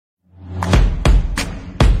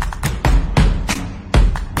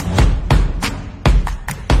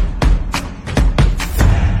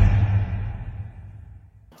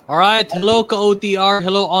Alright, hello ka-OTR,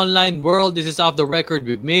 hello online world. This is Off the Record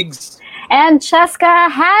with Migs. And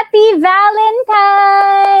Cheska, happy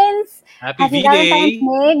Valentine's! Happy Valentine's,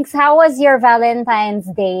 Migs. How was your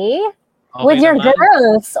Valentine's Day? Okay with your naman.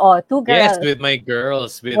 Girls. Oh, 2 girls. Yes, with my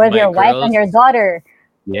girls. With your wife and your daughter.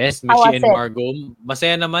 Yes, Michi and Margot.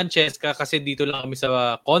 Masaya naman, Cheska, kasi dito lang kami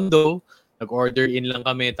sa condo. Nag-order in lang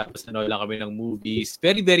kami, tapos nanood lang kami ng movies.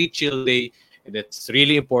 Very, very chill day. And it's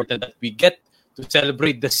really important that we get to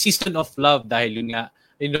celebrate the season of love dahil yun nga,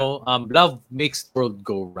 love makes the world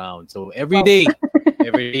go round. So every day,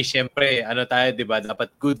 syempre, diba,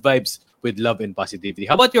 dapat good vibes with love and positivity.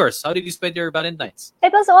 How about yours? How did you spend your Valentine's?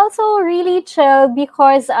 It was also really chill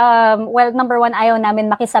because, number one, ayaw namin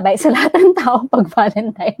makisabay sa lahat ng tao pag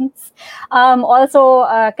Valentine's.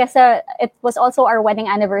 Kasi it was also our wedding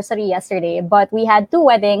anniversary yesterday, but we had 2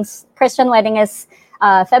 weddings. Christian wedding is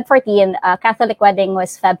Feb 14, Catholic wedding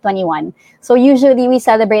was Feb 21. So usually we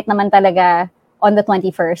celebrate naman talaga on the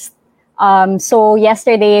 21st. So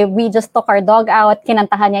yesterday, we just took our dog out,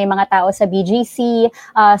 kinantahan niya yung mga tao sa BGC.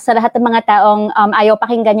 Sa lahat ng mga taong ayaw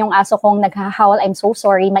pakinggan yung aso kong naghahawl, I'm so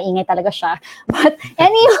sorry, maingay talaga siya. But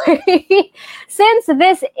anyway, since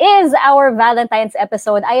this is our Valentine's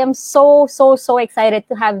episode, I am so excited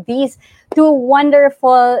to have these 2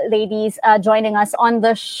 wonderful ladies joining us on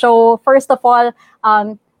the show. First of all,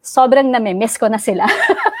 sobrang nami-miss ko na sila.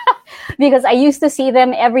 Because I used to see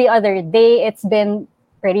them every other day. It's been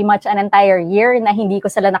pretty much an entire year na hindi ko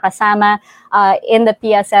sila nakasama in the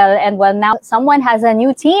PSL. And well, now someone has a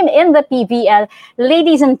new team in the PVL.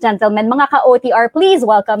 Ladies and gentlemen, mga ka-OTR, please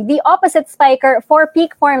welcome the opposite spiker for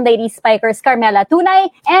Peak Form Ladies Spikers, Carmela Tunay,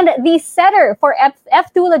 and the setter for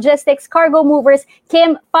F2 Logistics Cargo Movers,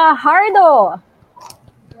 Kim Fajardo.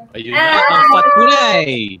 Ayun na, ang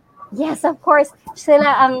Fatunay. Yes, of course.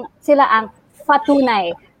 Sila ang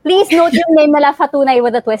Fatunay. Please note yung name nila Fatunay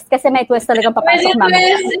with a twist kasi may twist talagang papasok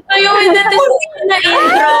mamaya. Ito yung with a twist na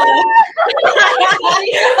intro.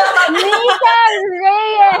 Mika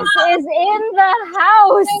Reyes is in the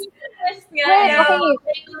house. Wait,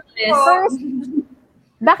 okay. First,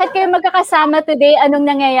 bakit kayo magkakasama today? Anong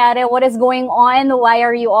nangyayari? What is going on? Why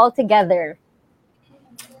are you all together?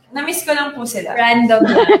 Na-miss ko lang po sila. Random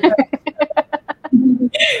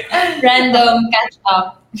catch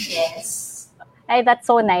up. Yes. Ay, that's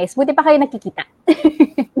so nice. Buti pa kayo nakikita.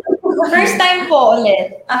 First time po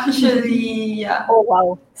ulit. Actually, yeah. Oh,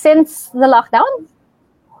 wow. Since the lockdown?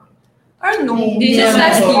 No. Just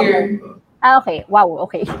last year. Okay. Wow,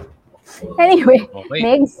 okay. Anyway,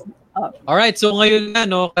 Migs. Oh. Alright, so ngayon nga,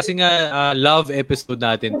 kasi nga love episode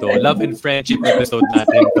natin to. Love and friendship episode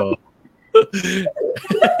natin to.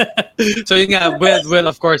 So yun nga, well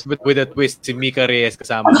of course with a twist si Mika Reyes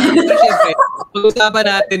kasama natin. So syempre, pag-usapan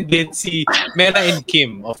natin din si Mela and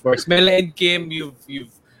Kim. Of course, Mela and Kim, you've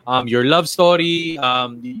your love story,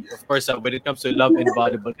 of course when it comes to love and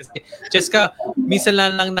volleyball. Kasi Cheska, minsan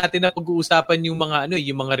lang natin na pag-uusapan yung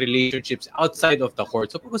mga relationships outside of the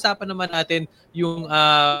court. So pag-usapan naman natin yung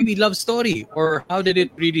maybe love story or how did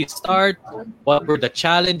it really start? What were the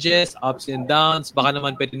challenges, ups and downs? Baka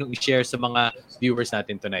naman pwede nung i-share sa mga viewers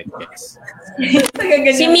natin tonight, guys.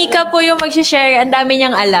 Si Mika po yung mag-share, ang dami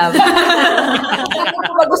niyang alam.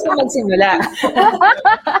 Ako ba gusto magsimula?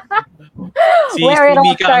 Si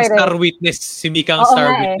Mika ang star witness. Si Mika ang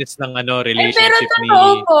star witness ng relationship pero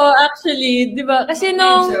totoo po, actually. Diba? Kasi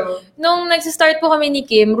nung nagsistart po kami ni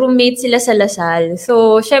Kim, roommate sila sa Lasal.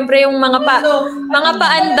 So, syempre yung mga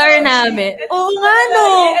paandar namin. Oo nga,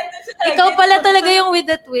 no. Ikaw pala talaga yung with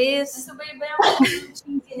the twist. Sabay-bay yung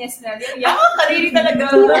cheesiness na. Kariri talaga.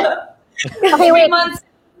 Okay, wait.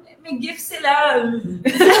 May gifts sila.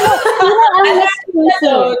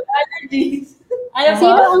 Allergies.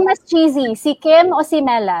 Sino ang mas cheesy? Si Kim o si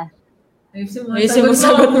Mela? Ay,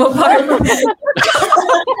 sumusagot mo pa.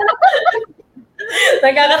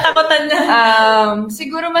 Nagkakatakutan na.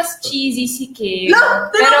 Siguro mas cheesy si Kim.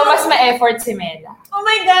 Pero mas ma-effort si Mela. Oh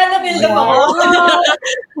my God, na-build up ako.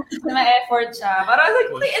 Ma-effort siya. Parang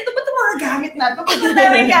ito ba itong mga gamit na ito? Kung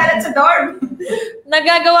may galat sa dorm.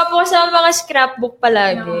 Nagagawa po sa mga scrapbook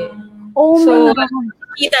palagi. Oh my God.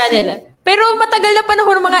 Kita nila. Pero matagal na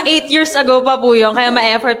panahon, mga 8 years ago pa po yun. Kaya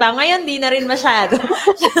ma-effort pa. Ngayon, di na rin masyado.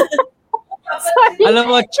 Sorry. Alam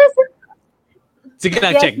mo, sige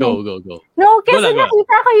lang, check. Go. No, kasi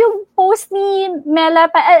nakita ko yung post ni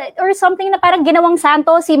Mela or something na parang ginawang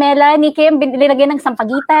santo si Mela ni Kim, linagyan ng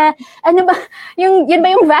sampagita. Ano ba? Yun ba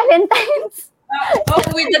yung Valentine's?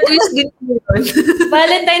 With a twist din po.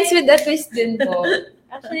 Valentine's with a twist din po.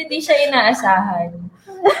 Actually, di siya inaasahan.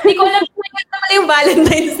 Hindi ko alam kung pati yung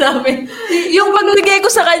Valentine's namin. Yung pagbigay ko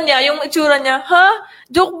sa kanya, yung itsura niya, ha?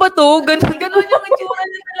 Joke ba to? Ganun yung itsura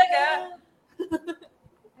niya talaga.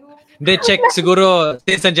 Hindi, check. Siguro,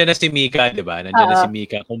 since nandiyan na si Mika, di ba? Nandiyan na si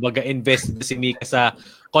Mika. Kumbaga, invest na si Mika sa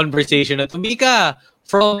conversation na to. Mika,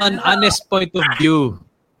 from an honest point of view,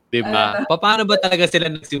 di ba? Paano ba talaga sila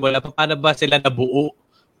nagsimula? Paano ba sila nabuo?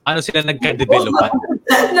 Ano sila nagka-developan?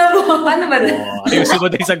 Paano ba? Ayusin mo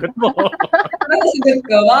din sagot mo. Ano sagot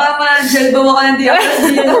ko? Baka ma-gel ba mo ka ng diapos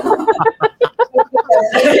dito?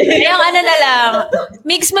 Yung ano na lang,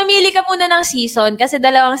 Mix, mamili ka muna ng season kasi 2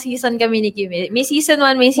 season kami ni Kim. May season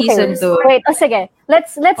 1, may season 2. Wait, sige.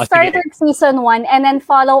 Let's start with season 1 and then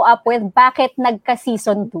follow up with bakit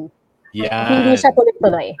nagka-season 2. Yan. Hindi siya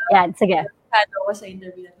tuloy-tuloy. Yan, sige. Ano ko sa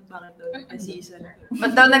interview natin, bakit daw nagka-season 2?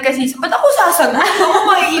 Ba't daw nagka-season? Ba't ako sasagot? Ako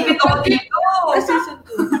maiipit ako dito. Season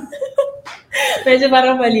 2. Medyo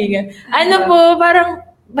parang malingan. Ano po, parang,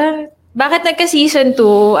 bakit nagka-season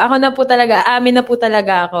 2? Ako na po talaga, amin na po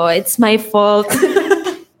talaga ako. It's my fault.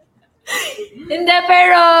 Hindi,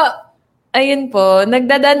 pero, ayun po,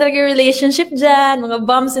 nagdadaan talaga yung relationship dyan, mga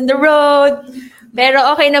bumps in the road. Pero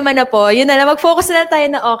okay naman na po. Yun na lang, mag-focus na tayo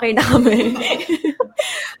na okay na kami.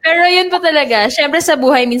 Pero yun po talaga. Siyempre sa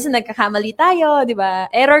buhay, minsan nagkakamali tayo, di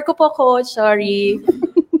ba? Error ko po, coach. Sorry.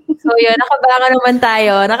 So yun, nakabawi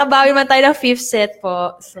naman tayo ng 5th set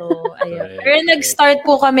po. So, ayun. Pero nag-start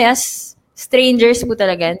po kami as strangers po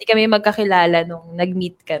talaga. Hindi kami magkakilala nung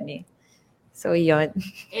nag-meet kami. So yun.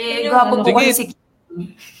 Gwapo po kasi si Kim.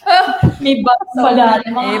 May box pala.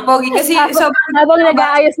 Pogi kasi Habang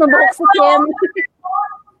nag-aayos ng buhok si Kim.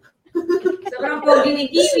 sobrang pogi ni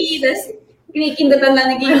Kimi. Tapos kinikindatan lang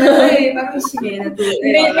ni Kimi. Parang si Mela to.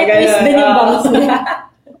 May twist din yung box niya.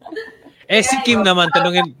 Si Kim naman,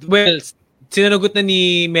 sinagot na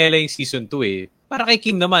ni Mela yung season 2 eh. Para kay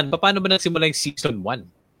Kim naman, paano ba nagsimula yung season 1?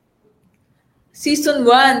 Season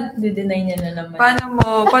 1. Dideny niya na naman.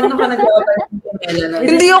 Paano ka nag-awapan ni Mela?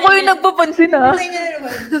 Hindi ako yung nagpapansin ha.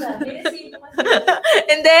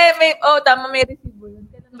 Hindi, tama, may resibo yun.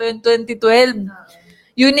 Kailan ba yun?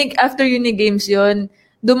 2012. After Uni Games yun.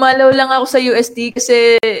 Dumalaw lang ako sa UST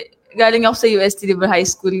kasi galing ako sa UST, di ba, high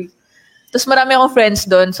school. Tapos marami akong friends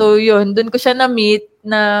doon. So yun, doon ko siya na-meet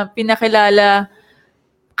na pinakilala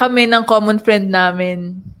kami ng common friend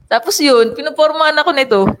namin. Tapos yun, pinupormahan ako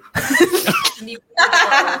nito.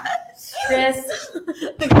 Stress.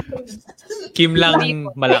 Kim lang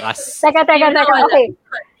malakas. Teka. Okay.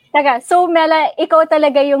 Teka, so Mela, ikaw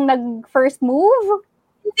talaga yung nag-first move?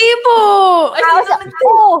 Hindi po.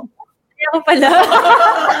 Ako pala.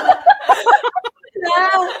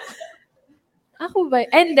 Ako ba?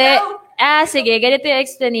 Hindi. Sige. Ganito yung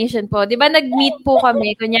explanation po. Di ba nag-meet po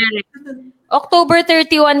kami? Kunyari, October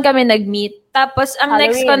 31 kami nag-meet. Tapos, ang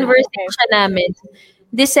Halloween. next conversation namin,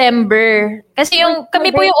 December. Kasi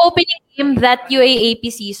kami po yung opening game that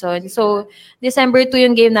UAAP season. So, December 2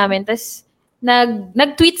 yung game namin. Tapos,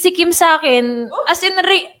 nag-tweet si Kim sa akin. As in,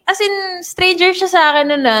 stranger siya sa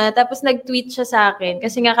akin nun na. Tapos nag-tweet siya sa akin.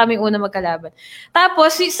 Kasi nga kami una magkalaban.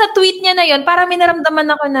 Tapos, sa tweet niya na yon, parang may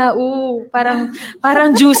naramdaman ako na,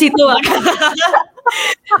 parang juicy to.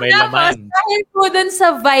 May Tapos, laman. dahil po dun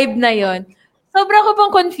sa vibe na yon, sobrang ko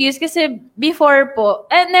pong confused kasi before po,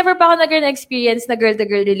 never pa ako nag-experience na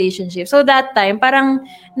girl-to-girl relationship. So that time, parang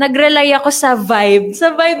nag-rely ako sa vibe.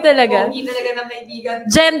 Sa vibe talaga. Pogi talaga ng kaibigan.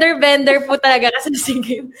 Gender bender po talaga kasi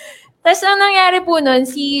sige. Tapos ang nangyari po nun,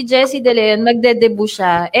 si Jessie De Leon, magde-debut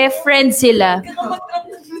siya. Friend sila.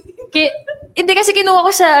 Hindi kasi kinuha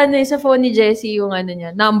ko sa phone ni Jessie yung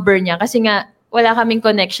number niya. Kasi nga, wala kaming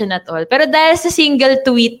connection at all. Pero dahil sa single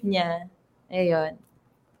tweet niya, ayun.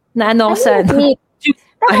 Na ako sa tweet?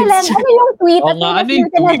 Teka lang, ano yung tweet? Ano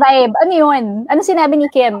yung tweet? Vibe? Ano yun? Ano sinabi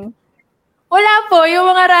ni Kim? Wala po, yung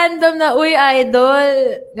mga random na, uy,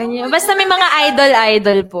 idol. Ganyan. Basta may mga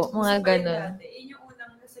idol po. Mga ganun. Yun yung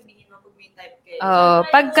unang sasabihin mo pag may type kayo.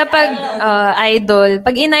 Kapag idol,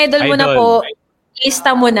 pag in-idol mo na po,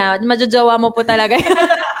 lista mo na, majojowa mo po talaga.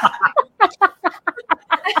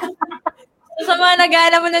 So, sa mga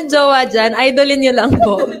nag-aala mo ng jowa dyan, idolin nyo lang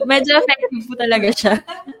po. Medyo effective po talaga siya.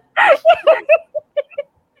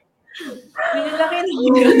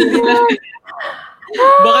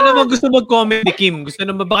 Baka naman gusto mag-comment ni Kim.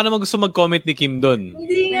 Baka naman gusto mag-comment ni Kim doon.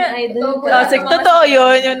 Hindi nga, idol. Totoo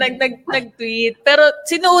yun, yung nag-tweet. Pero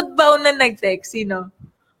sino ba na nag-text? Sino?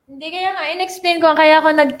 Hindi, kaya nga, in-explain ko kaya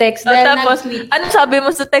ako nag-text. Tapos, ano sabi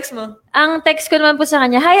mo sa text mo? Ang text ko naman po sa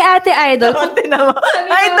kanya, hi ate idol.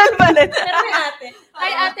 Idol pa rin.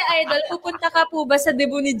 Hi ate idol, pupunta ka po ba sa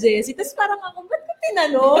debut ni Jessie? Tapos parang ako, ba't ka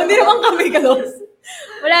tinanong? Hindi naman kami kalos.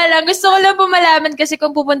 Wala lang. Gusto ko lang po malaman kasi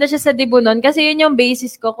kung pupunta siya sa Dibunon kasi yun yung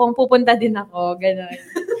basis ko kung pupunta din ako. Ganon.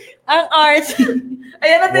 Ang artsy.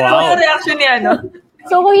 Ayan natin yung reaction ni ano.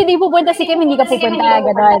 So, kung hindi pupunta si Kim, hindi ka pupunta.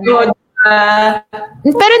 Ganon.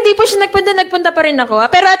 Pero hindi po siya nagpunta pa rin ako.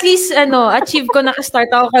 Pero at least, achieve ko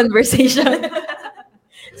nakastart ako conversation.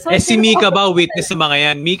 So, si Mika ba, witness sa mga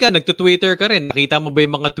yan? Mika, nagtutwitter ka rin. Nakita mo ba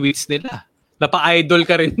yung mga tweets nila? Napa-idol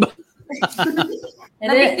ka rin ba?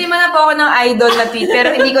 Nabiktima na po ako ng idol na tweet, pero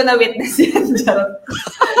hindi ko na-witness yan.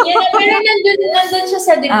 Pero nandun siya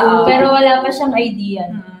sa Cebu, pero wala pa siyang idea.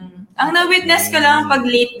 Ang na-witness ko lang pag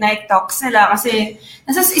late night talks nila kasi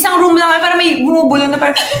nasa isang room lang para may bumubulong na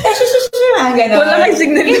parang gano'n. Wala may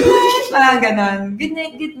signal. Gano'n. Good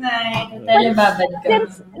night. Talibabad ka.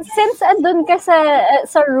 Since andun ka sa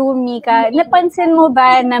room, Mika, napansin mo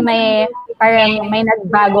ba na may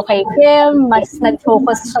nagbago kay Kim, mas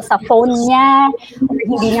nag-focus siya sa phone niya,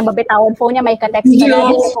 hindi niya mabitawan phone niya, may ka-text na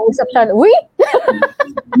lang, may kausap siya, uy!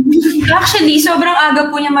 Actually, sobrang aga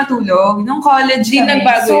po niya matulog. Nung college kami,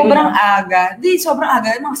 sobrang aga. Sobrang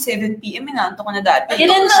aga, mga 7 p.m. Inaanto ko na dati.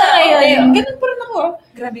 Ilan siya ngayon? Ganun pa rin ako.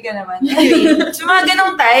 Grabe ka naman. Anyway, so mga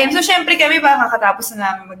ganong time. So, syempre kami ba kakatapos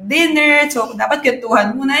na namin mag-dinner. So, dapat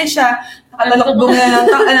kwentuhan muna siya. Nakatalokbong na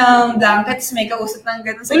ng blankets. May kausap ng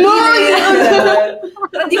gano'n sa gilid.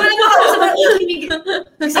 Hindi mo na makausap ng ibig.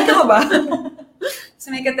 Nagsaka ko ba?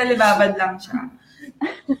 So, may katalibabad lang siya.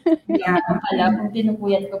 Yeah. Kung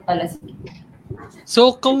tinupuyat ko pala.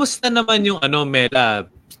 So, kamusta naman yung Mela?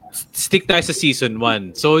 Stick tayo sa season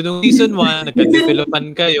 1. So, nung season 1,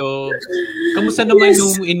 nagka-developan kayo. Kamusta naman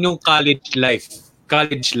yung inyong college life?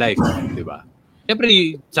 College life, di ba?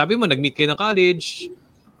 Siyempre, sabi mo, nag-meet kayo ng college.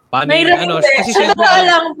 Paano yung Kasi sa totoo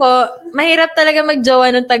lang po, mahirap talaga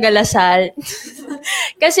mag-jowa ng taga-Lasal.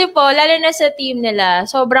 Kasi po, lalo na sa team nila,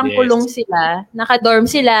 sobrang kulong sila,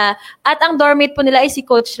 naka-dorm sila, at ang dormmate po nila ay si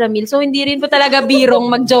Coach Ramil. So, hindi rin po talaga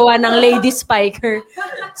birong mag-jowa ng lady spiker.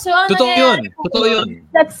 So, Totoo yun.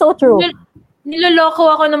 That's so true.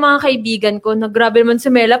 Niloloko ako ng mga kaibigan ko na grabe naman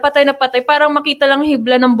si Mela, patay na patay, parang makita lang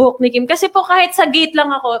hibla ng buhok ni Kim. Kasi po kahit sa gate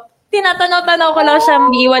lang ako, tinatanaw-tanaw ko lang siya,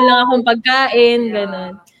 iwan lang akong pagkain,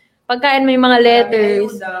 gano'n. Pagkain may mga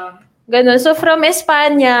letters. Ganun. So, from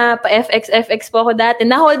Espanya, pa-FX po ako dati.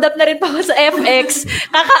 Na-hold up na rin po ako sa FX.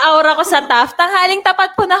 Kaka-aura ko sa TAF. Tanghaling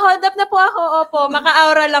tapat po, na-hold up na po ako. Opo,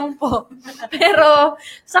 maka-aura lang po. Pero,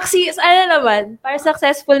 para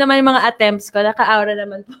successful naman yung mga attempts ko. Naka-aura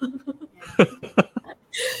naman po.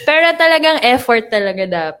 Pero talagang effort talaga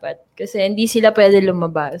dapat. Kasi hindi sila pwede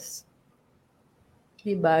lumabas.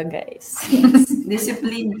 Diba, guys?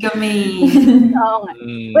 Disciplined kami. Oo nga.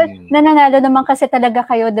 Well, nananalo naman kasi talaga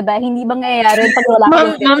kayo, diba? Hindi ba nangyayari pag wala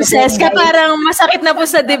kayo? Ma'am Seska, parang masakit na po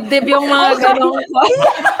sa dibdib yung mga ganong.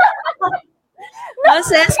 Ma'am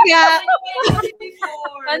Seska,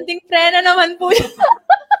 kanting prena naman po yun.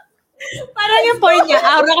 Parang yung point niya,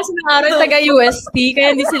 aura kasi ng aura taga-UST,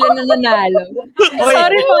 kaya hindi sila nananalo.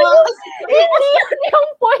 Sorry po. Hindi yun yung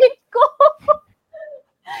point ko.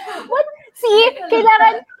 What? See,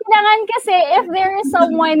 kailangan kasi if there is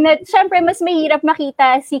someone that, syempre, mas mahirap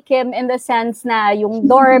makita si Kim in the sense na yung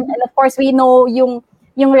dorm, and of course, we know yung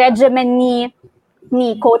regimen ni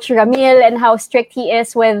Coach Ramil and how strict he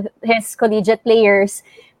is with his collegiate players.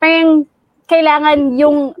 Parang kailangan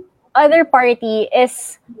yung other party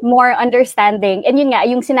is more understanding. And yun nga,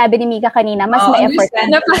 yung sinabi ni Mika kanina, mas may effort.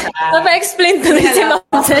 Napa-explain ko rin si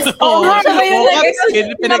Ma'am Seska. Oo, siya ba yung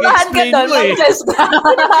pinag-explain ko eh.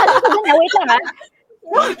 Wait lang ha.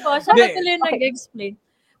 Siya ba tuloy nag-explain?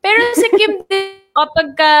 Pero si Kim din,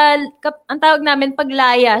 ang tawag namin,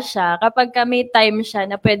 paglaya siya, kapag may time siya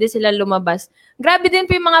na pwede sila lumabas, grabe din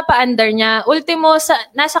po yung mga paandar niya. Ultimo,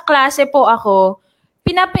 nasa klase po ako,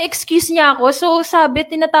 pinapa-excuse niya ako. So, sabi,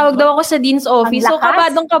 tinatawag daw ako sa Dean's Office. So,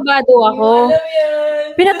 kabadong-kabado ako.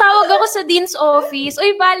 Pinatawag ako sa Dean's Office.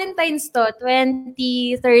 Uy, Valentine's to,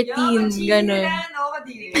 2013. Ganun.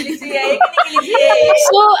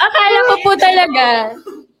 So,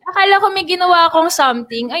 akala ko may ginawa akong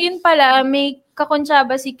something. Ayun pala, may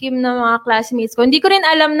kakonsyaba si Kim na mga classmates ko. Hindi ko rin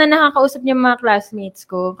alam na nakakausap niya mga classmates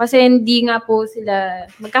ko. Kasi hindi nga po sila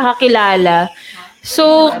magkakakilala.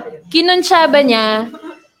 So, kinonsyaba niya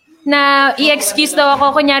na i-excuse daw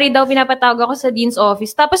ako. Kunyari daw pinapatawag ako sa Dean's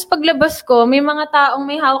Office. Tapos paglabas ko, may mga taong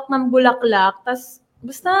may hawak ng bulaklak. Tapos,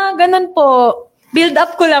 basta ganun po. Build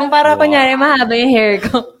up ko lang para kunyari mahaba yung hair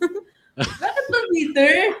ko. Bakit ba,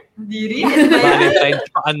 Peter? Hindi rin. Valentine's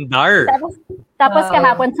paandar. Tapos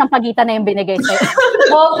kahapon, sampagitan na yung binigay sa'yo.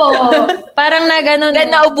 Opo. Parang na ganun.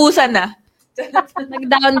 Then naubusan na.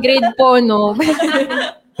 Nag-downgrade po, no?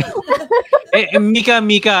 Mika,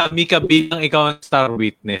 bilang ikaw ang star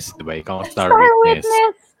witness, di ba? Ikaw ang star witness.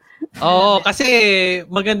 Oo, kasi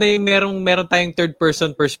maganda yung meron tayong third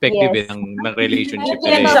person perspective ng relationship.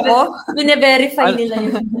 Bine-verify nila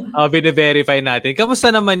yun. Bine-verify natin.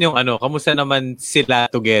 Kamusta naman sila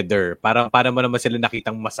together? Para mo naman sila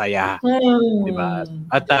nakitang masaya. Di ba?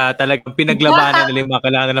 At talagang pinaglabanan nila yung mga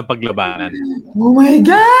kailangan ng paglabanan. Oh my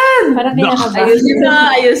God! Parang kinakabahan.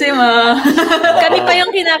 Ayusin mo. Kami pa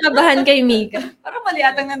yung kinakabahan kay Mika. Parang mali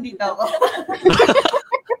atang nandito ako.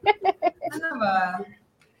 Ano ba?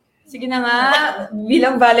 Sige na nga,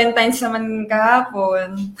 bilang Valentine's naman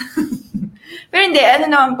kahapon. Pero hindi, ano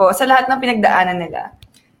naman po, sa lahat ng pinagdaanan nila,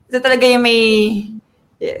 ito talaga yung may,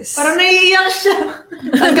 yes. Parang naiiyak siya.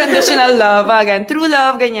 Unconditional love, true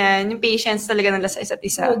love, ganyan. Yung patience talaga nila sa isa't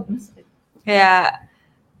isa. Kaya,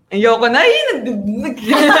 ayoko na,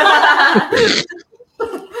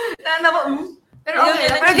 Pero okay,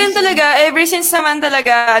 pero ganun talaga, ever since naman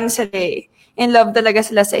talaga, in love talaga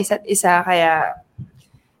sila sa isa't isa, kaya,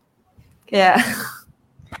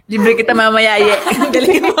 libre kita mamaya,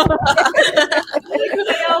 galing mo.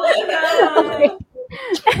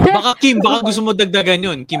 Baka gusto mo dagdagan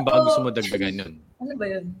yun. Ano ba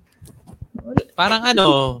yun? Parang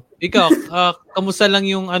ikaw, kamusta lang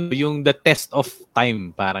yung the test of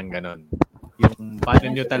time, parang ganon. Yung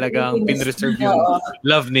paano nyo talagang pinreserve yung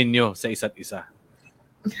love ninyo sa isa't isa.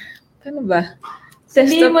 Ano ba?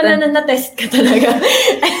 Sabihin mo na na-test ka talaga.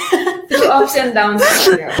 Through ups and downs.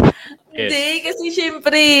 Yes. Hindi, kasi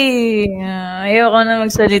syempre, ayoko na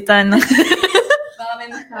magsalita ng...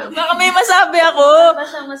 Baka may masabi ako.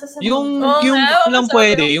 Yung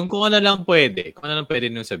kung ano lang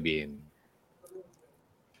pwede nung sabihin.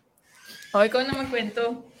 Ikaw na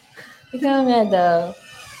magkwento. Ikaw nga daw.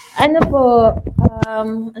 Ano po,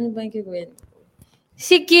 ano ba yung kikwento?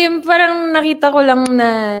 Si Kim, parang nakita ko lang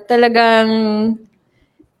na talagang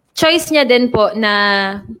choice niya din po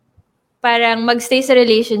na parang magstay sa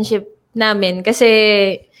relationship namin kasi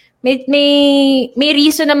may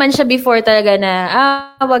reason naman siya before talaga na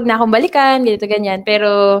wag na akong balikan, ganito ganyan,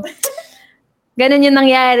 pero ganun yung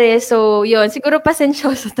nangyari. So yun, siguro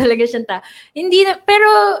pasensyoso talaga siyang hindi na, pero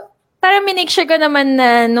para minake sure ko naman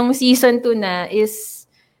na nung season 2 na is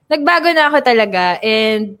nagbago na ako talaga,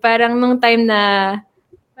 and parang nung time na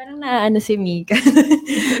parang naano si Mika.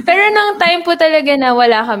 Pero nung time po talaga na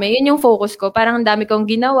wala kami, yun yung focus ko. Parang ang dami kong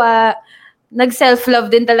ginawa. Nag-self-love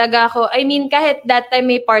din talaga ako. I mean, kahit that time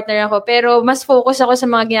may partner ako, pero mas focus ako sa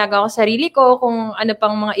mga ginagawa ko sa sarili ko, kung ano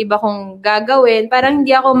pang mga iba kong gagawin. Parang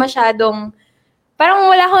hindi ako masyadong, parang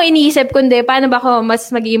wala akong iniisip, kundi paano ba ako mas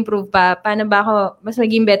mag-improve pa? Paano ba ako mas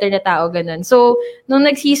maging better na tao? Ganun. So, nung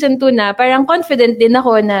nag-season 2 na, parang confident din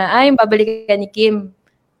ako na, babalikan ni Kim.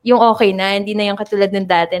 Yung okay na, hindi na yung katulad ng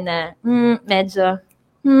dati na, medyo,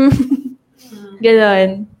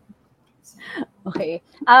 Ganon. Okay.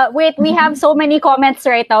 Wait, we have so many comments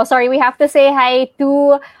right now. Sorry, we have to say hi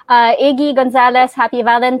to Iggy Gonzalez. Happy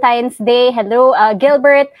Valentine's Day. Hello,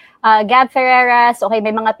 Gilbert. Gab Ferreras. Okay, may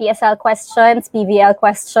mga PSL questions, PVL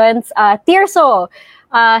questions. Tirso.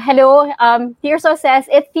 Hello. Tirso says,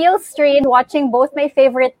 it feels strange watching both my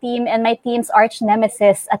favorite team and my team's arch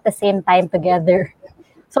nemesis at the same time together.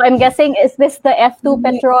 So I'm guessing, is this the F2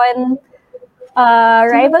 Petron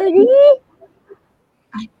rivalry?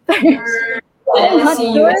 I'm not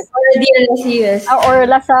sure. Or DLCUS. Or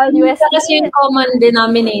LaSalle US. Kasi yung common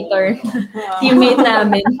denominator. Teammate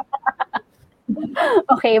namin.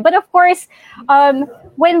 Okay, but of course,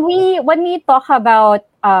 when we talk about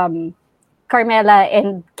Carmela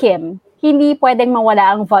and Kim, hindi pwedeng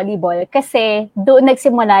mawala ang volleyball kasi doon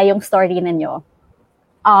nagsimula yung story ninyo.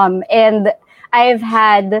 And I've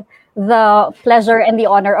had the pleasure and the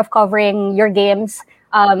honor of covering your games.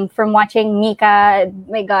 From watching Mika,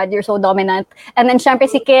 my God, you're so dominant. And then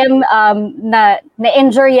syempre si Kim,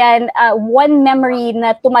 na-injure yan. One memory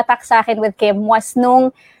na tumatak sa akin with Kim was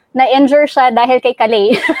nung na-injure siya dahil kay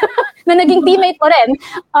Kalei, na naging teammate mo rin.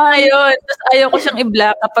 Ayun, tapos ayaw ko siyang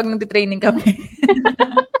i-block kapag nag-training kami.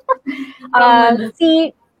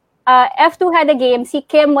 Si F2 had a game, si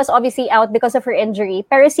Kim was obviously out because of her injury.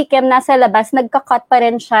 Pero si Kim nasa labas, nagka-cut pa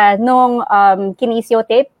rin siya nung kinesio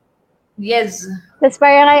tape. Yes. Tapos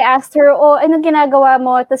parang I asked her, ano ginagawa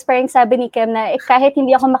mo? Tapos parang sabi ni Kim na, kahit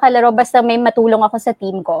hindi ako makalaro, basta may matulong ako sa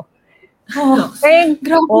team ko. Parang,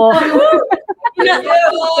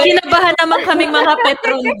 Kinabahan naman kaming mga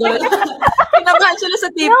Petron doon. Kinabahan sila sa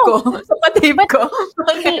team ko. Sa pa-team ko.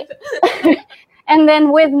 And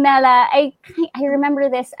then with Nella, I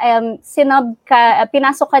remember this,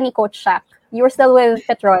 pinasok ka ni Coach Shaq. You were still with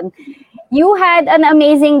Petron. You had an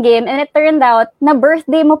amazing game, and it turned out na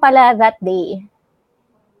birthday mo pala that day.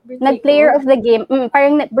 nag-player of the game,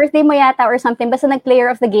 parang birthday mo yata or something, basta nag-player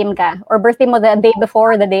of the game ka, or birthday mo the day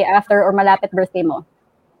before, the day after, or malapit birthday mo.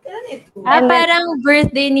 Parang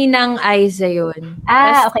birthday ni Nang Aiza yun.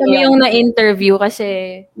 Okay. Kami yung na-interview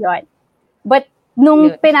kasi... Yun. But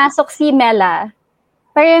nung pinasok si Mela,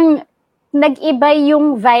 parang nag-iba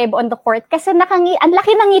yung vibe on the court kasi ang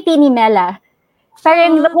laki ng ngiti ni Mela.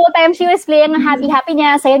 Parang the whole time she was playing, happy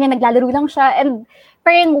niya, saya niya, naglalaro lang siya. And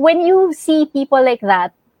parang when you see people like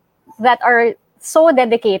that are so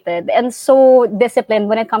dedicated and so disciplined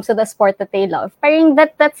when it comes to the sport that they love, parang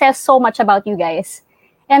that says so much about you guys.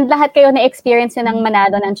 And lahat kayo na-experience yun ng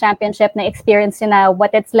manalo ng championship, na-experience yun na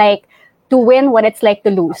what it's like to win, what it's like to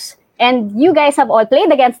lose. And you guys have all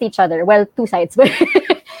played against each other. Well, two sides. But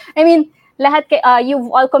I mean, you've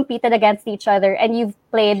all competed against each other and you've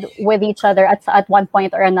played with each other at one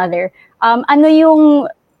point or another. Ano yung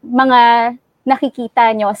mga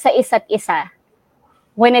nakikita nyo sa isa't isa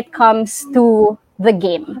when it comes to the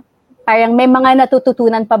game? Parang may mga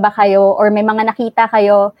natututunan pa ba kayo or may mga nakita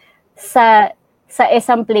kayo sa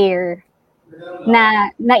isang player na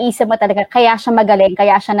naisip mo talaga, kaya siya magaling,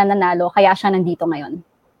 kaya siya nananalo, kaya siya nandito ngayon?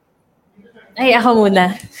 Ay, ako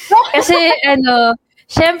muna. Kasi,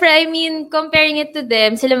 syempre, I mean, comparing it to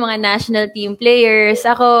them, sila mga national team players.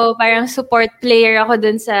 Ako, parang support player ako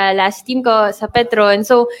dun sa last team ko, sa Petron.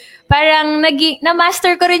 So, parang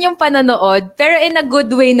na-master ko rin yung panonood, pero in a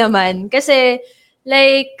good way naman. Kasi,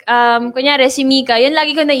 like, kunyari, si Mika, yun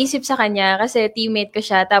lagi ko naisip sa kanya kasi teammate ko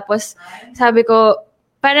siya. Tapos, sabi ko,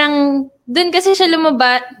 parang, dun kasi siya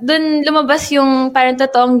lumabas yung parang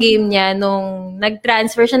totoong game niya nung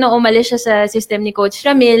nag-transfer siya, nung umalis siya sa system ni Coach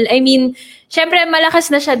Ramil. I mean, syempre,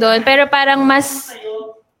 malakas na siya doon, pero parang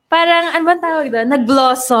ano ba tawag doon?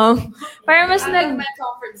 Nag-blossom. Parang mas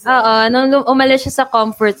nung umalis siya sa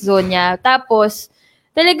comfort zone niya. Tapos,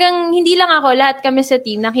 talagang hindi lang ako, lahat kami sa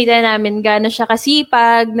team, nakita namin gaano siya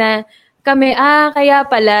kasipag na kami, kaya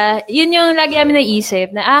pala, yun yung lagi namin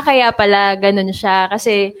naisip, na kaya pala ganun siya.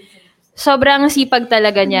 Kasi sobrang sipag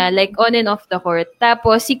talaga niya, like on and off the court.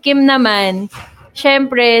 Tapos si Kim naman,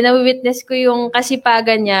 syempre, na-witness ko yung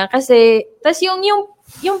kasipagan niya. Kasi, tas yung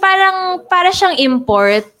para siyang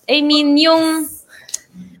import. I mean, yung,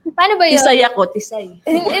 paano ba yun? Tisay.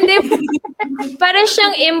 Hindi, para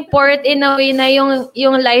siyang import in a way na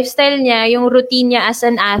yung lifestyle niya, yung routine niya as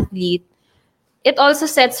an athlete, it also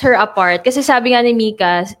sets her apart. Kasi sabi nga ni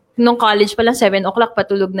Mika, nung college pa lang, 7 o'clock,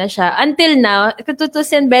 patulog na siya. Until now,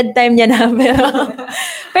 katutusin bedtime niya na.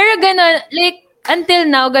 Pero ganun, like, until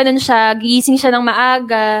now, ganun siya. Gising siya ng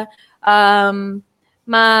maaga,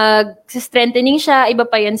 mag-strengthening siya, iba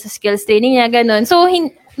pa yan sa skills training niya, ganun. So,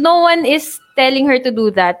 no one is telling her to do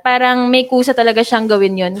that. Parang may kusa talaga siyang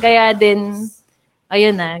gawin yun. Kaya din,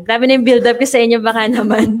 ayun na. Grabe na yung build-up ko sa inyo, baka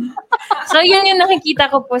naman. So, yun yung nakikita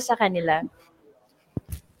ko po sa kanila.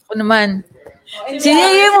 Ako naman. Si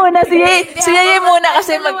Yeye muna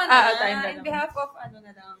kasi time na. In behalf of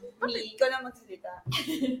ikaw lang magsalita.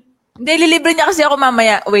 Hindi, lilibre niya kasi ako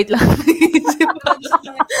mamaya. Wait lang.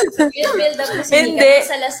 Yung build-up ko sa Hindi.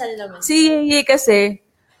 Mika, salasal naman. Si Yeye kasi,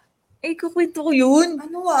 kukwento ko yun.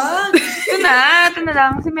 Ano wag? Ito na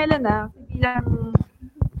lang. Si Mela na. Bilang,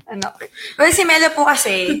 Well, si Mela po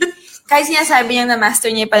kasi, kahit sinasabi niyang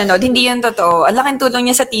na-master niya yung panonood, hindi yun totoo. Ang laking tulong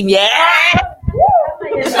niya sa team.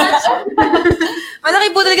 Malaki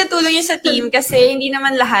po talaga tulong niya sa team kasi hindi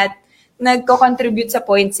naman lahat nagko-contribute sa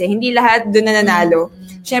points eh. Hindi lahat doon na nanalo.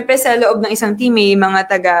 Siyempre sa loob ng isang team may mga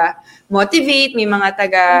taga-motivate, may mga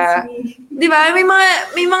di ba?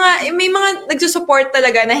 May mga nagsusupport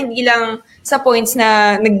talaga na hindi lang sa points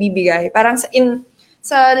na nagbibigay. Parang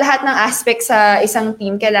sa lahat ng aspect sa isang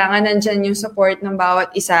team, kailangan nandyan yung support ng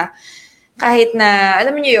bawat isa. Kahit na,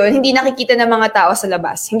 alam niyo yun, hindi nakikita ng mga tao sa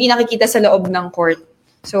labas. Hindi nakikita sa loob ng court.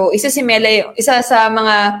 So, isa sa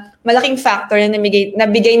mga malaking factor na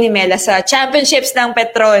nabigay ni Mela sa championships ng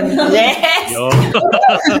Petron. Yes!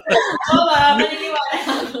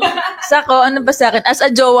 Sako, ano ba sa akin? As a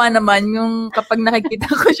jowa naman, yung kapag nakikita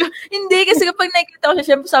ko siya. Hindi, kasi kapag nakikita ko siya,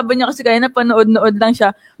 syempre sabi niya kasi kaya napanood-nood lang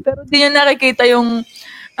siya. Pero di niya nakikita yung,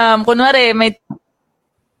 kunwari, may...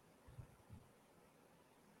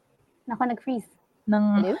 Ako nag-freeze.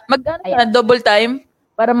 Double time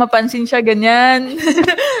para mapansin siya, ganyan.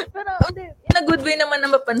 Pero in a good way naman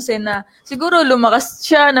na mapansin na siguro lumakas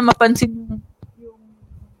siya na mapansin yung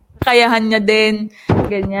kakayahan niya din,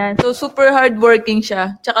 ganyan. So, super hardworking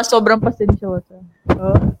siya. Tsaka sobrang pasensyosa.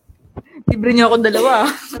 Libre niyo ako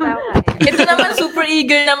dalawa. Ito naman, super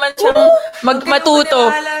eager naman siyang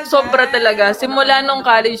matuto. Sobra talaga. Simula nung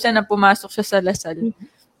college siya na pumasok siya sa Lasal.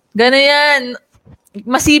 Ganyan.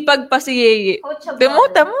 Masipag pa si Yeye.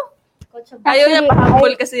 Demuta mo. Ayaw niya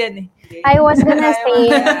pa-humble kasi yan eh. I was gonna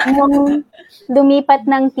say, nung lumipat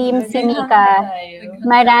ng team si Mika,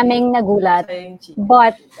 maraming nagulat.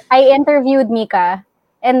 But I interviewed Mika,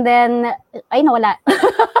 and then, ay nawala.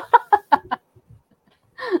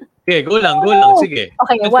 Okay, go lang. Sige.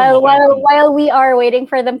 Okay, while we are waiting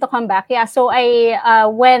for them to come back, yeah. So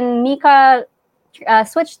when Mika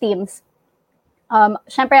switched teams,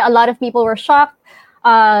 syempre a lot of people were shocked.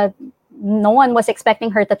 No one was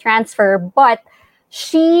expecting her to transfer, but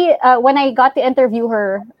she, when I got to interview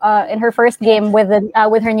her in her first game with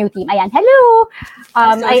her new team, ayan, hello.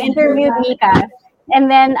 I interviewed Mika,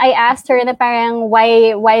 and then I asked her na parang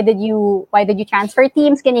why did you transfer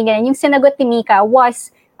teams? Ganyan. Yung sinagot ni Mika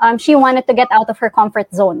was she wanted to get out of her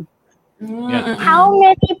comfort zone. Yeah. How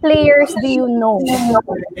many players do you know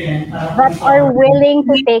that are willing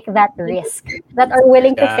to take that risk, that are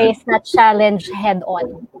willing to face that challenge head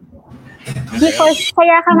on? Because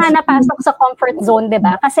kaya ka nga napasok sa comfort zone, di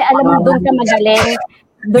ba? Kasi alam mo, doon ka magaling,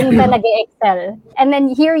 doon ka nag-excel. And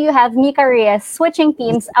then here you have Mika Reyes switching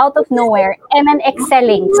teams out of nowhere and then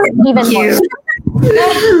excelling even more.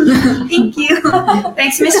 Thank you.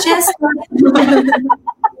 Thanks, Miss Jess.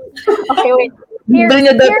 Okay, wait. Here's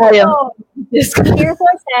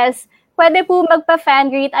what says, pwede po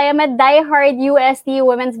magpa-fan greet. I am a diehard UST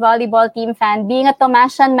women's volleyball team fan, being a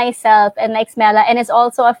Tomasian myself and likes Mela, and is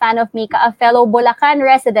also a fan of Mika, a fellow Bulacan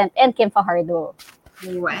resident, and Kim Fajardo.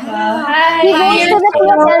 Wow. He goes to the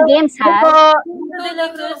PSL games, ha?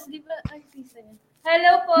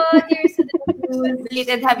 Hello po, dear students.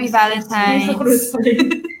 Belated happy Valentine's.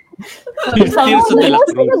 Tears of He the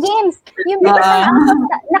goes to the games.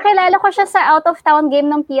 Nakilala ko siya sa out-of-town game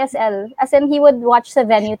ng PSL. As in, he would watch sa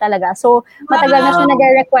venue talaga. So, matagal na siya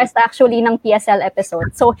nag-request actually ng PSL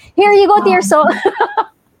episode. So, here you go, Tirso.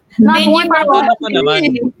 Not one, but ang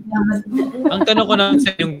tanong ko naman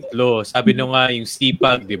sa yung Lo, sabi nyo nga yung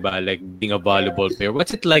sipag, di ba? Like being a volleyball player.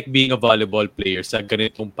 What's it like being a volleyball player sa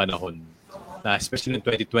ganitong panahon? Na especially in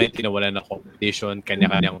 2020 na wala na competition,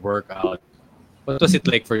 kanya-kanyang workout. What was it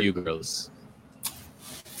like for you girls?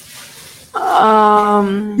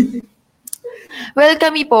 Well,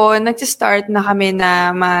 kami po, nag-start na kami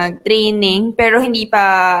na mag-training, pero hindi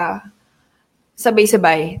pa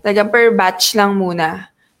sabay-sabay. Talagang per batch lang muna.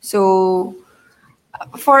 So,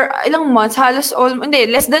 for ilang months,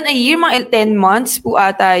 less than a year, mga 10 months po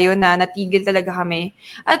ata yun na natigil talaga kami.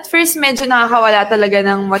 At first, medyo nakakawala talaga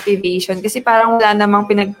ng motivation kasi parang wala namang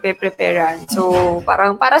pinagpe-preparean. So,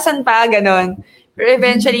 parang para saan pa, ganon. Pero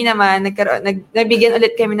eventually naman, nabigyan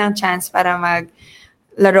ulit kami ng chance para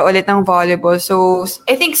maglaro ulit ng volleyball. So,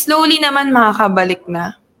 I think slowly naman makakabalik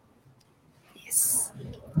na. Yes.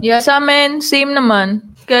 Yeah, sa amin, same naman.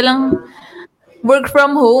 Kaya lang, work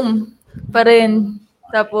from home pa rin.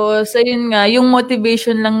 Tapos, ayun nga, yung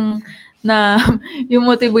motivation lang,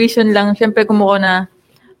 syempre kumuha na,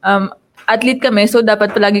 athlete kami, so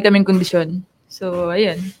dapat palagi kaming kondisyon. So,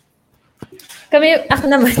 ayun. Ako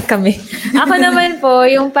naman po,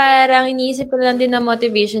 yung parang iniisip ko lang din na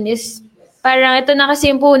motivation is, parang ito na kasi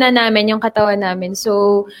yung puhunan namin, yung katawan namin.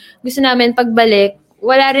 So, gusto namin pagbalik,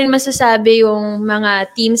 wala rin masasabi yung mga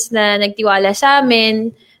teams na nagtiwala sa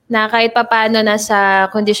amin, na kahit papaano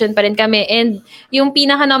nasa condition pa rin kami. And yung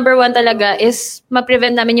pinaka number one talaga is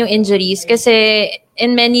ma-prevent namin yung injuries. Kasi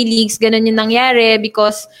in many leagues, ganun yung nangyari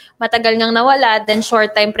because matagal ngang nawala, then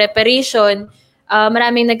short time preparation,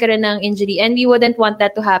 maraming nagkaroon ng injury. And we wouldn't want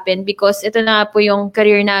that to happen because ito na po yung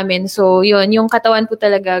career namin. So yun, yung katawan po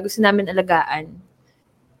talaga gusto namin alagaan.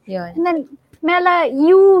 Yun. And then, Mela,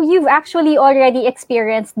 you've actually already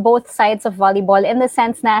experienced both sides of volleyball in the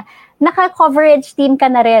sense na naka-coverage team ka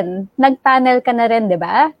na rin. Nag-panel ka na rin, di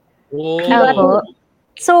ba? Oh.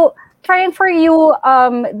 So, for you,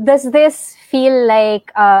 does this feel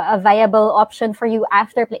like a viable option for you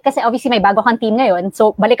after play? Kasi obviously may bago kang team ngayon,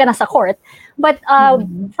 so balik ka na sa court. But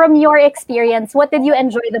from your experience, what did you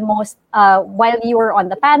enjoy the most while you were on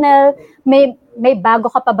the panel? May bago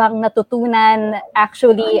ka pa bang natutunan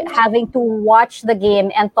actually having to watch the game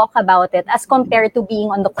and talk about it as compared to being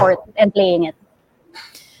on the court and playing it?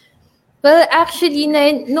 Well, actually,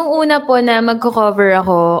 nung una po na magko-cover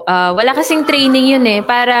ako, wala kasing training yun eh.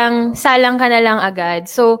 Parang salang ka na lang agad.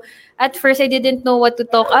 So, at first, I didn't know what to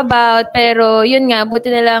talk about. Pero yun nga,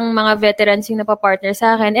 buti na lang mga veterans yung napapartner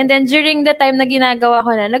sa akin. And then, during the time na ginagawa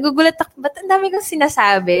ko na, nagugulat ako, ba't ang dami kong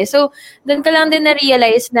sinasabi? So, doon ko lang din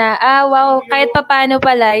na-realize na, wow, kahit paano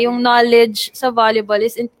pala, yung knowledge sa volleyball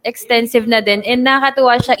is extensive na din. And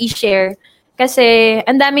nakakatuwa siya i-share Kasi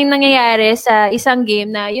ang daming nangyayari sa isang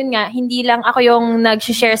game na yun nga, hindi lang ako yung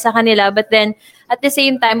nag-share sa kanila, but then at the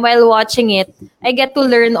same time, while watching it, I get to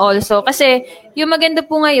learn also. Kasi yung maganda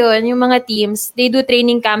po ngayon, yung mga teams, they do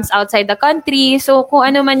training camps outside the country. So kung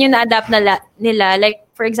ano man yung na-adapt nila, like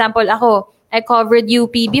for example, ako, I covered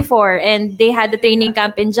UP before and they had a training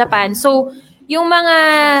camp in Japan. So yung mga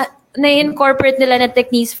na-incorporate nila na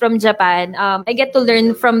techniques from Japan, I get to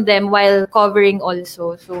learn from them while covering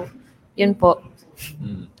also. So yun po.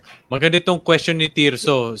 Maganda itong question ni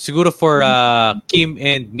Tirso. Siguro for Kim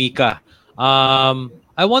and Mika.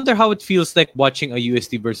 I wonder how it feels like watching a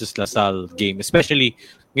UST versus LaSalle game. Especially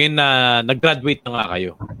ngayon na nag-graduate na nga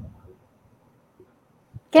kayo.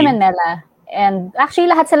 Kim and Mela. And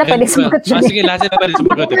actually, lahat sila pwede sumagot dyan. Sige, lahat sila pwede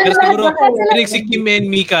sumagot. Pero siguro, pinig si Kim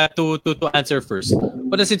and Mika to answer first.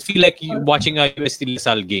 What does it feel like watching a UST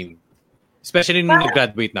LaSalle game? Especially nung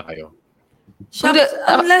nag-graduate na kayo.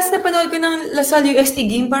 Ang last na panood ko ng LaSalle UST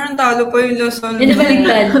game, parang talo pa yung LaSalle. Hindi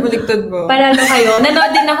baliktad. Baliktad ba? Parang kayo.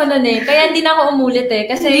 Nanood din ako nun eh. Kaya hindi na ako umulit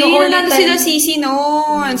eh. Kasi Hindi, yung nanalo sila CC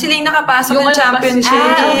noon. Sila yung nakapasok ng championship.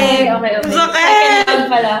 Okay.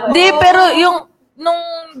 Hindi, pero yung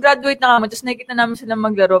nung graduate na kami, tapos nakikita namin sila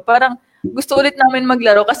maglaro, parang gusto ulit namin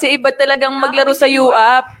maglaro kasi iba talagang maglaro sa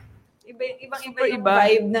UAP. Ibang-iba yung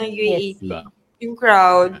vibe ng UAE. Diba? Yung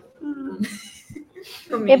crowd.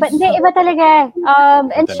 Iba talaga.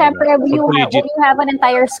 And syempre, you have an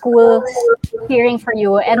entire school cheering for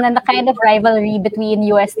you, and then the kind of rivalry between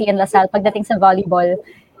UST and LaSalle pagdating sa volleyball.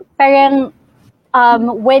 Parang,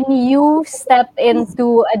 when you step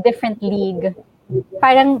into a different league,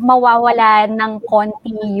 parang mawawala ng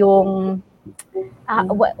konti yung,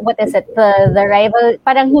 what is it, the rival,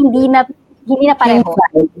 parang hindi na pareho.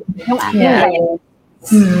 Yung rival.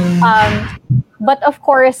 But of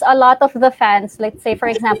course, a lot of the fans, let's say for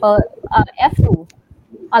example, F2,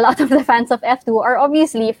 a lot of the fans of F2 are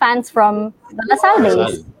obviously fans from the LaSalle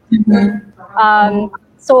days.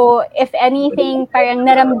 So if anything, parang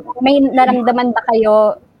may naramdaman ba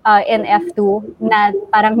kayo in F2 na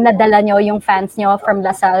parang nadala nyo yung fans nyo from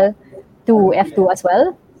LaSalle to F2 as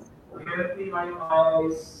well?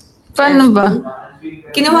 Paano ba?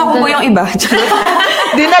 Kinuha ko po yung iba.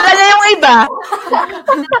 Dinala niya yung iba.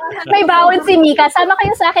 May bawon si Mika. Sama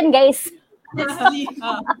kayo sa akin, guys.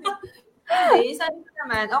 Hindi, sabi ko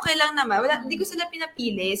naman, okay lang naman. Hindi ko sila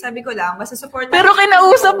pinapili. Sabi ko lang, basta support. Pero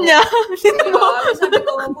kinausap niya. Sabi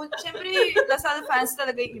ko, syempre, LaSalle fans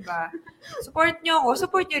talaga yung iba. Support nyo ako.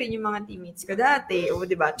 Support nyo rin yung mga teammates ko dati. O,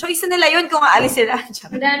 diba? Choice na nila yun kung aalis sila.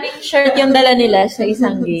 Madaming shirt yung dala nila sa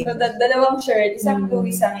isang game. So, dalawang shirt. Isang blue,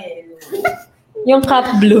 isang yellow. Yung cup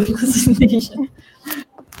blue. Hindi siya.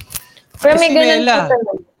 Pero may ganun po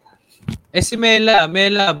talaga. Si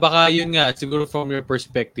Mela, baka yun nga, siguro from your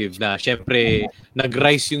perspective na syempre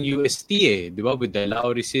nag-rise yung UST di ba? With the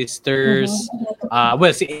Lowry sisters.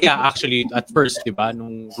 Well, si Ea actually at first, di ba?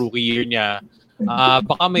 Nung rookie year niya.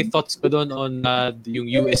 Baka may thoughts ka doon on yung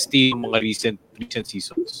UST yung mga recent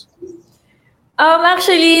seasons?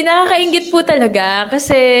 Actually, nakakaingit po talaga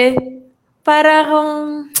kasi para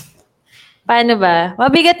kung paano ba?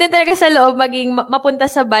 Mabigat din talaga sa loob maging mapunta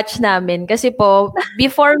sa batch namin. Kasi po,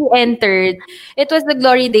 before we entered, it was the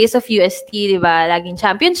glory days of UST, di ba? Laging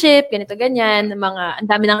championship, ganito, ganyan. Ang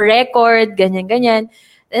dami ng record, ganyan, ganyan.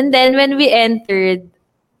 And then, when we entered,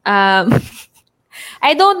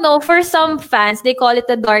 I don't know, for some fans, they call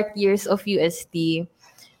it the dark years of UST.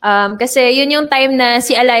 Kasi yun yung time na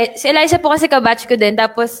si Eliza po kasi kabatch ko din.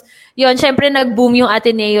 Tapos, yun, syempre nag-boom yung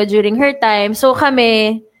Ateneo during her time. So,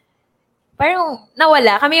 kami, parang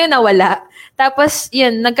kami yung nawala. Tapos,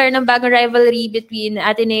 yun, nagkaroon ng bagong rivalry between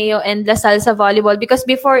Ateneo and LaSalle sa volleyball because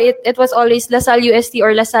before it was always LaSalle UST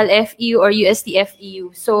or LaSalle FEU or UST FEU.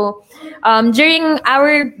 So, during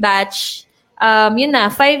our batch, yun na,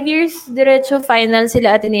 5 years, diretso final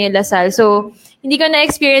sila Ateneo LaSalle. So, hindi ko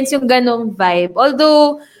na-experience yung ganong vibe.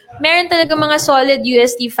 Although, meron talaga mga solid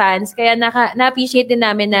UST fans, kaya na-appreciate din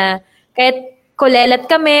namin na kahit kulelat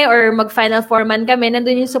kami or mag-final four man kami,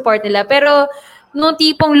 nandun yung support nila. Pero, nung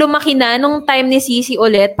tipong lumaki na, nung time ni Sisi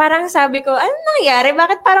ulit, parang sabi ko, ano nangyari?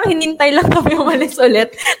 Bakit parang hinintay lang kami umalis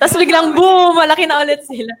ulit? Tapos biglang boom, malaki na ulit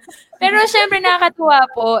sila. Pero syempre nakakatuwa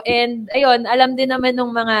po. And ayun, alam din naman ng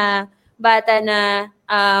mga bata na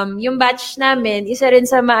yung batch namin, isa rin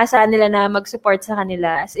sa maasahan nila na mag-support sa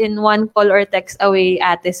kanila. As in, one call or text away,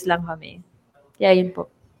 ates lang kami. Kaya yun po.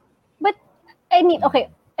 But, I mean, okay,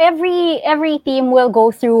 every team will go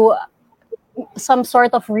through some sort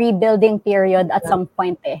of rebuilding period at some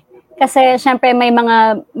point Kasi syempre may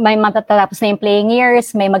matatapos na yung playing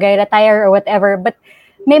years, may mag-retire or whatever, but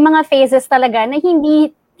may mga phases talaga na hindi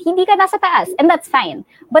hindi ka nasa taas, and that's fine.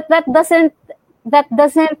 But that doesn't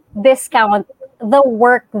discount the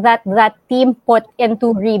work that team put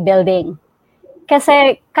into rebuilding.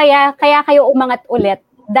 Kasi kaya kayo umangat ulit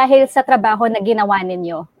dahil sa trabaho na ginawa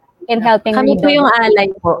ninyo in helping Kami rebuild. po yung alay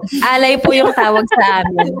po. Alay po yung tawag sa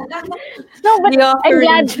amin. No, but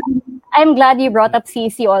I'm glad you brought up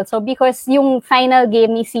CC also because yung final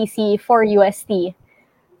game ni CC for UST,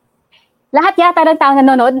 lahat yata ng tao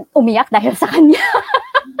nanonood umiyak dahil sa kanya.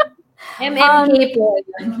 MMK po.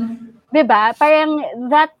 Diba? Parang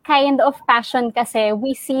that kind of passion kasi,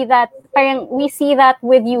 we see that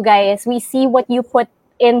with you guys. We see what you put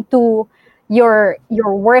into your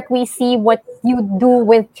work. We see what you do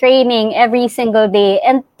with training every single day.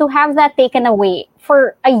 And to have that taken away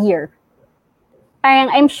for a year,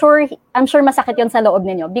 parang I'm sure masakit yun sa loob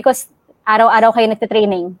ninyo because araw-araw kayo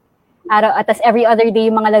nagte-training. Atas every other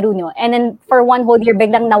day yung mga laro nyo. And then for one whole year,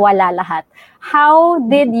 biglang nawala lahat. How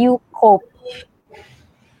did you cope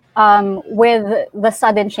with the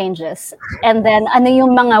sudden changes? And then, ano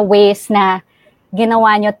yung mga ways na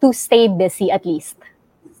ginawa nyo to stay busy at least?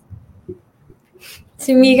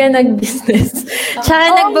 Si Mika nag-business.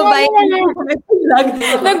 Tsaka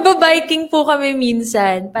nagbabiking po kami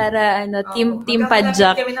minsan para team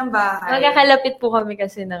padjak. Kami ng bahay. Magkakalapit po kami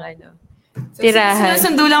kasi ng tirahan.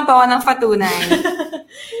 Sinusundo lang po ako ng patunay.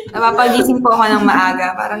 Napapagising po ako ng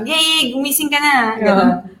maaga. Parang, yay, gumising ka na.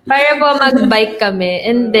 Para po mag-bike kami.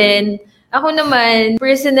 And then, ako naman,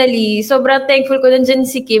 personally, sobrang thankful ko nandiyan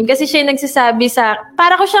si Kim kasi siya yung nagsasabi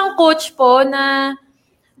para ko siyang coach po na,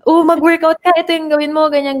 mag-workout ka, ito yung gawin mo,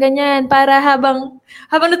 ganyan-ganyan. Para habang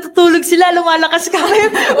natutulog sila, lumalakas ka.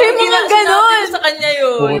 May mga ganon. Sa kanya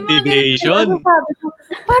yun. Motivation.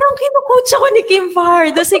 Parang kinukoach ako ni Kim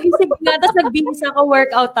Fardo. Sige nga, tapos nagbihis ako,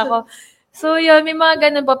 workout ako. So yun, may mga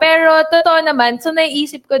ganun po. Pero totoo naman, so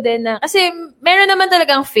naiisip ko din na, kasi meron naman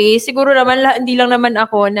talagang phase, siguro naman, hindi lang naman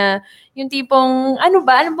ako na, yung tipong, ano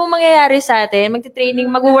pong mangyayari sa atin? Magti-training,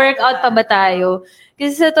 mag-workout pa ba tayo?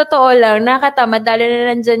 Kasi sa totoo lang, nakatamad, dahil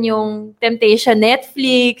na nandyan yung Temptation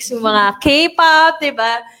Netflix, yung mga K-pop,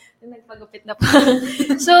 diba? Nagpagupit na pa.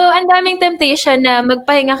 So, ang daming temptation na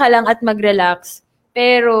magpahinga ka lang at mag-relax.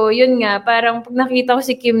 Pero, yun nga, parang pag nakita ko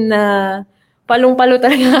si Kim na palong-palo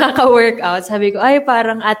talaga nakaka-workout, sabi ko, ay,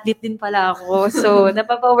 parang athlete din pala ako. So,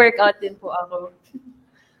 napapa-workout din po ako.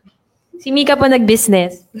 Si Mika po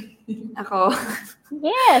nag-business. Ako.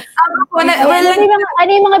 Yes. Ano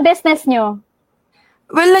yung mga business nyo?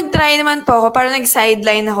 Well, nag-try naman po ako. Parang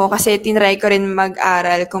nag-sideline ako kasi tinry ko rin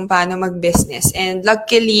mag-aral kung paano mag-business. And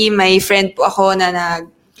luckily, may friend po ako na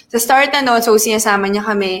sa start na noon, so sinasama niya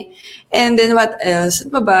kami. And then what else?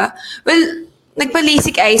 Ano ba? Well,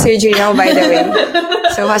 nagpa-LASIK eye surgery ako, by the way.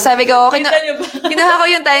 So, sabi ko, kinuha ko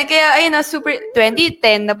yung time. Kaya, ayun na,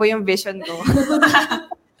 2010 na po yung vision ko.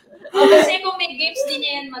 Kasi kung may games, di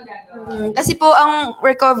niya yan magagawa. Kasi po, ang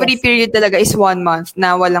recovery period talaga is 1 month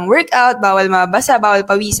na walang workout, bawal mabasa, bawal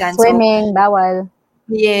pawisan. Swimming, bawal.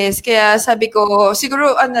 Yes, kaya sabi ko,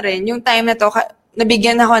 siguro yung time na to,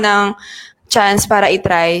 nabigyan ako ng chance para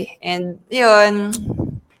itry. And yun,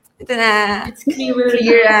 ito na. It's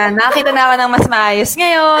clear. Nakakita na ako ng mas maayos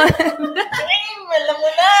ngayon. Alam mo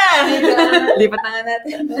na! Lipat na nga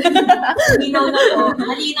natin. Malinaw na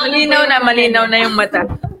po. Malinaw na yung mata.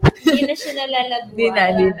 Hindi na siya nalalagwa. Hindi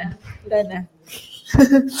na. Wala na.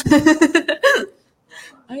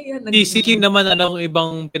 Si Kim naman, anong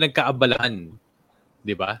ibang pinagkaabalahan?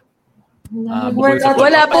 Di ba?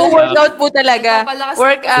 Wala po, workout po talaga.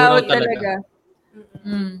 Workout talaga.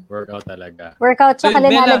 Workout talaga. Workout, tsaka So,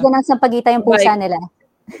 Mela, linalagyan ng sampagita yung pusa nila.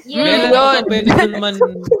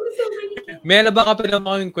 Mela, baka pwede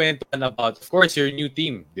mo kaming kwentuhan about, of course, your new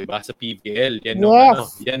team, di ba, sa PBL. Yan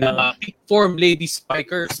Yes. ang Peak Form Lady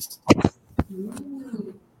Spikers.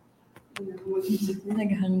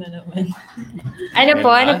 Naghang na naman. Ano po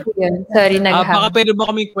yun? Sorry, Baka naghang. pwede mo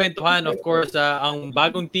kaming kwentuhan, of course, ang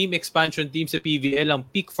bagong team, expansion team sa PBL, ang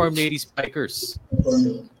Peak Form Lady Spikers.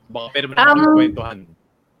 Baka pwede mo kaming kwentuhan.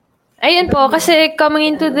 Ayun po, kasi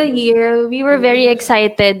coming into the year, we were very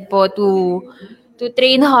excited po to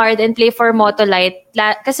train hard and play for Motolite.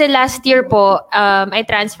 Kasi last year po, I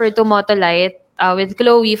transferred to Motolite with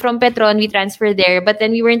Chloe. From Petron, we transferred there. But then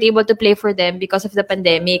we weren't able to play for them because of the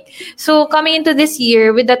pandemic. So coming into this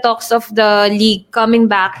year, with the talks of the league coming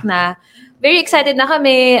back na, very excited na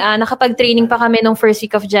kami. Nakapag-training pa kami nung first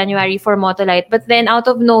week of January for Motolite. But then out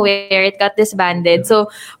of nowhere, it got disbanded. So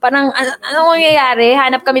parang anong mangyayari?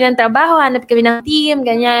 Hanap kami ng trabaho, hanap kami ng team,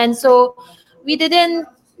 ganyan. So we didn't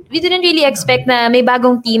didn't really expect na may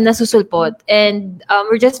bagong team na susulpot. And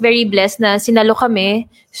we're just very blessed na sinalo kami.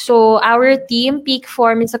 So our team, Peak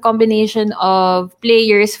Form, is a combination of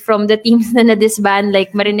players from the teams na na-disband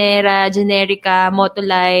like Marinera, Generica,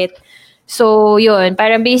 Motolite. So yun,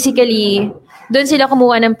 parang basically, doon sila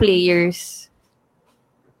kumuha ng players.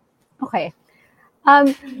 Okay.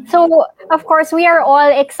 So, of course, we are all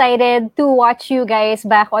excited to watch you guys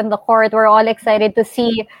back on the court. We're all excited to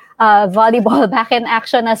see volleyball back in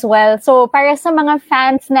action as well. So, para sa mga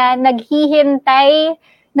fans na naghihintay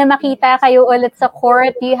na makita kayo ulit sa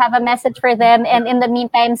court, do you have a message for them? And in the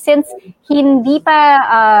meantime, since hindi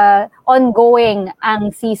pa ongoing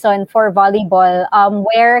ang season for volleyball,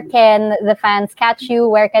 where can the fans catch you?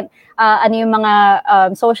 Where can ano yung mga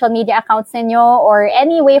social media accounts ninyo, or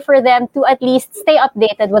any way for them to at least stay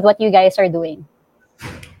updated with what you guys are doing?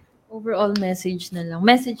 Overall message na lang.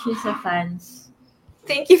 Message nyo sa fans.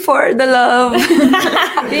 Thank you for the love.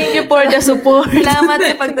 Thank you for the support. Salamat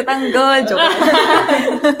sa pagtatanggol. Joke.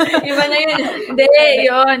 Iba na yun. Hindi,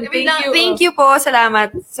 yun. Thank you. Thank you po. Salamat.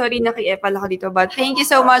 Sorry na kay Epal ako dito, but thank you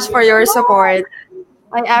so much for your support.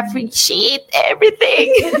 I appreciate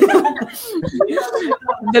everything.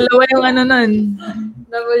 Dalawa yung ano nun.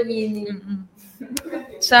 Double meaning.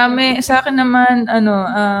 Sa akin naman,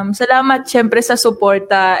 salamat syempre sa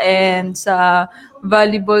suporta and sa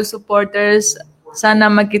volleyball supporters.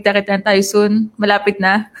 Sana magkita-kita tayo soon. Malapit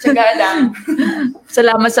na. Tsaga lang.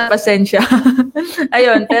 Salamat sa pasensya.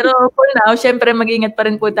 Ayun, pero for now, syempre mag-ingat pa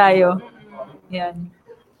rin po tayo. Yan.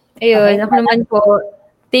 Ayun, ako naman po.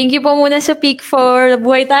 Thank you po muna sa Peak for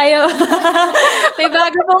buhay tayo. May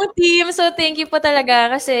bago pong team. So, thank you po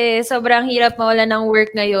talaga kasi sobrang hirap mawala ng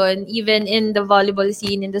work ngayon, even in the volleyball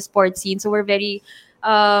scene, in the sports scene. So, we're very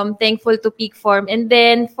thankful to Peak Form. And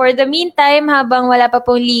then, for the meantime, habang wala pa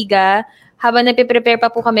pong liga, habang nagpe-prepare pa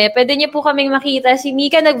po kami, pwede niyo po kaming makita. Si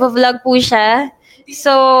Mika, nagvo-vlog po siya.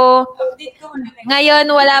 So, ngayon,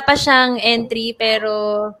 wala pa siyang entry,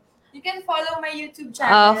 pero You can follow my YouTube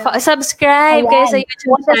channel. Ayan. Subscribe kayo sa YouTube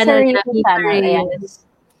What is channel your na YouTube Mika channel? Ayan. Reyes.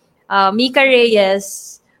 Mika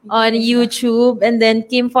Reyes on YouTube, and then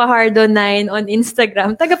Kim Fajardo 9 on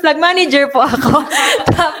Instagram. Taga-plug manager po ako.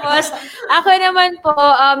 Tapos, ako naman po,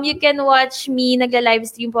 you can watch me, nagla-live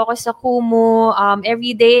stream po ako sa Kumu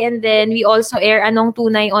every day, and then we also air Anong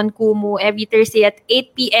Tunay on Kumu every Thursday at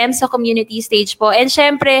 8 p.m. sa community stage po. And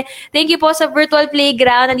syempre, thank you po sa Virtual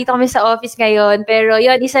Playground. Nandito kami sa office ngayon. Pero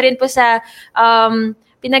yun, isa rin po sa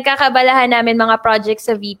pinagkakabalahan namin mga projects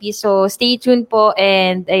sa VP. So, stay tuned po,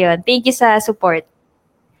 and ayun, thank you sa support.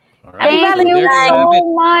 Alright. Thank you There so have it.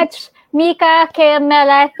 much, Mika,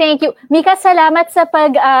 Mela. Thank you. Mika, salamat sa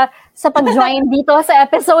pag-join dito sa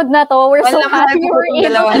episode na to. We're so Walang happy you were able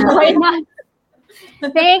dalawa to na. join us.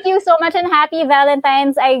 Thank you so much and happy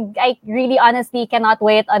Valentine's. I really honestly cannot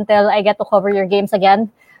wait until I get to cover your games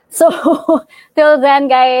again. So, till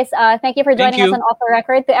then, guys, thank you for joining Thank us you. on Off the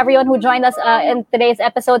Record. To everyone who joined us in today's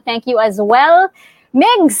episode, thank you as well.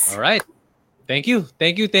 Migs! All right. Thank you.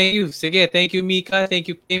 Sige, thank you Mika, thank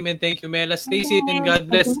you Kim, and thank you Mela. Stay safe and God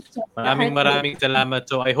bless. Maraming salamat.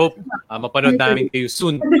 So I hope mapanood namin kayo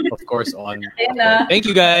soon, of course, on. Thank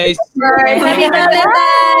you guys. Happy Valentine's!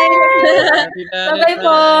 Happy Bye-bye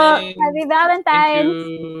po. Happy Thank Valentine's!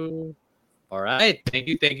 you. All right. Thank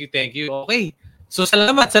you. Okay. So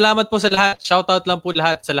salamat po sa lahat. Shoutout lang po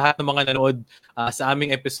sa lahat ng mga nanood sa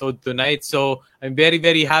aming episode tonight. So I'm very,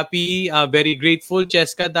 very happy, very grateful,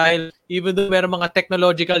 Cheska, dahil even though meron mga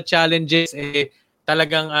technological challenges,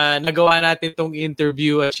 talagang nagawa natin tong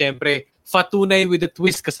interview. At syempre, Fatunay with a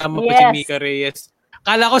twist kasama po si Yes. Mika Reyes.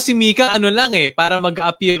 Kala ko si Mika, para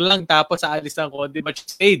mag-appear lang tapos aalis ng konti, but she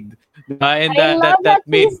stayed. And I love that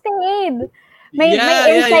made... she stayed. May Yeah.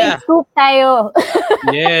 inside scoop tayo.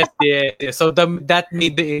 yes. So that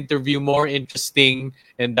made the interview more interesting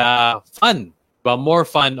and fun. But more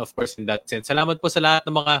fun, of course, in that sense. Salamat po sa lahat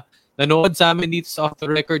ng mga nanood sa amin dito sa Off the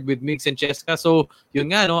Record with Migs and Cheska. So,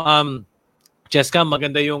 yun nga, Cheska,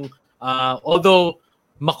 maganda yung, although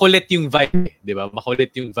makulit yung vibe, di ba?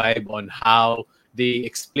 Makulit yung vibe on how they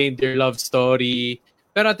explain their love story.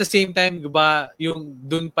 Pero at the same time, diba, yung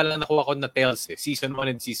dun pala nakuha ko na tells, Season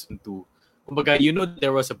 1 and Season 2. Kumbaga,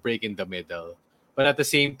 there was a break in the middle. But at the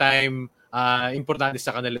same time, importante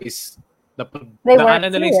sa kanila is They worked nila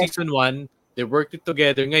through yung it. Season 1, they worked it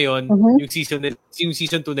together. Ngayon, Mhm. yung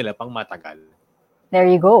season 2 nila pang matagal. There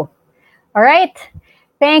you go. All right.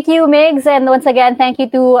 Thank you, Migs. And once again, thank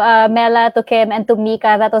you to Mela, to Kim, and to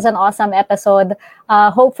Mika. That was an awesome episode.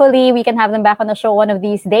 Hopefully, we can have them back on the show one of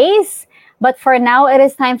these days. But for now, it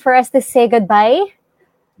is time for us to say goodbye.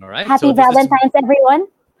 All right. Happy so this is- Valentine's,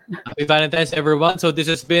 everyone. Happy Valentine's, everyone. So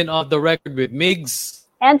this has been Off the Record with Migs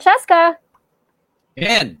And Cheska.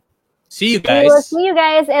 And see you We will guys see you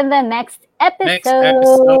guys in the next next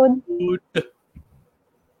episode. episode.